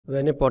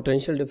When a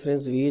potential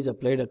difference V is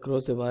applied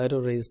across a wire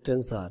or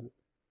resistance R,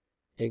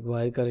 एक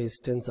wire का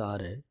resistance R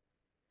है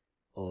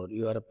और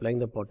you are applying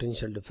the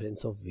potential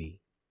difference of V.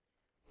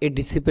 A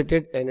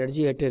dissipated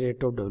energy at a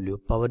rate of W,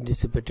 power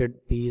dissipated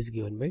P is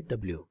given by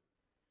W.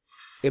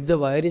 If the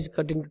wire is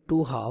cut into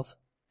two halves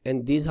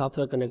and these halves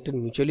are connected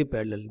mutually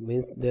parallel,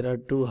 means there are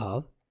two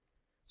halves,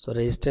 so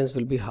resistance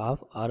will be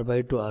half R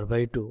by 2 R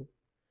by 2,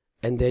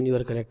 and then you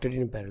are connected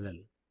in parallel.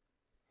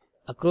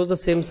 Across the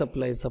same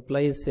supply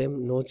is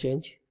same, no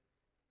change.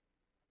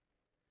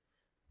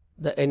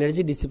 The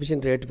energy dissipation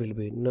rate will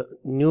be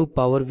new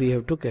power. We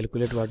have to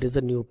calculate what is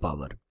the new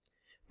power.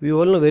 We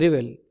all know very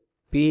well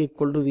P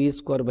equal to V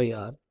square by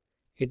R.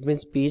 It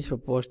means P is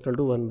proportional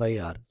to 1 by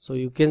R. So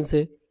you can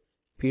say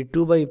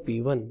P2 by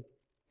P1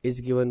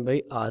 is given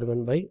by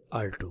R1 by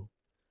R2.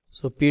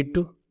 So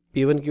P2,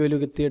 P1 की value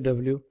कितनी है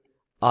W,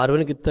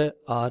 R1 कितना है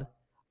R.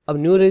 अब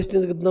new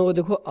resistance कितना होगा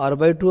देखो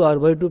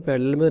R/2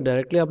 parallel में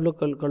डायरेक्टली आप लोग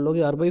कर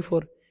लोगे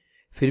R/4.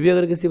 फिर भी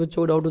अगर किसी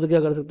बच्चों को डाउट हो तो क्या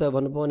कर सकता है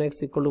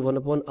 1/x equal to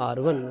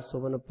 1/R1. So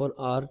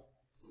 1/R,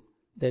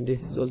 then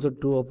this is also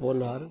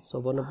 2/R.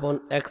 So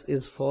 1/x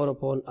is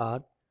 4/R.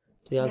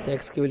 तो यहाँ से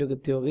x की वैल्यू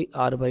कितनी हो गई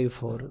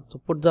R/4. तो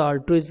put the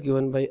R2 is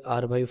given by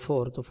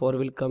R/4. तो 4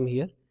 विल कम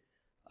हियर,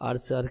 R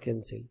से R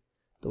कैंसिल.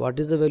 तो what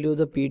is the value of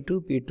the P2?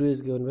 P2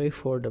 is given by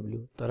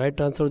 4W. The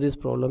right answer of this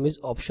problem is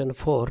option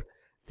 4,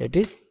 that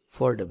is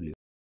 4W.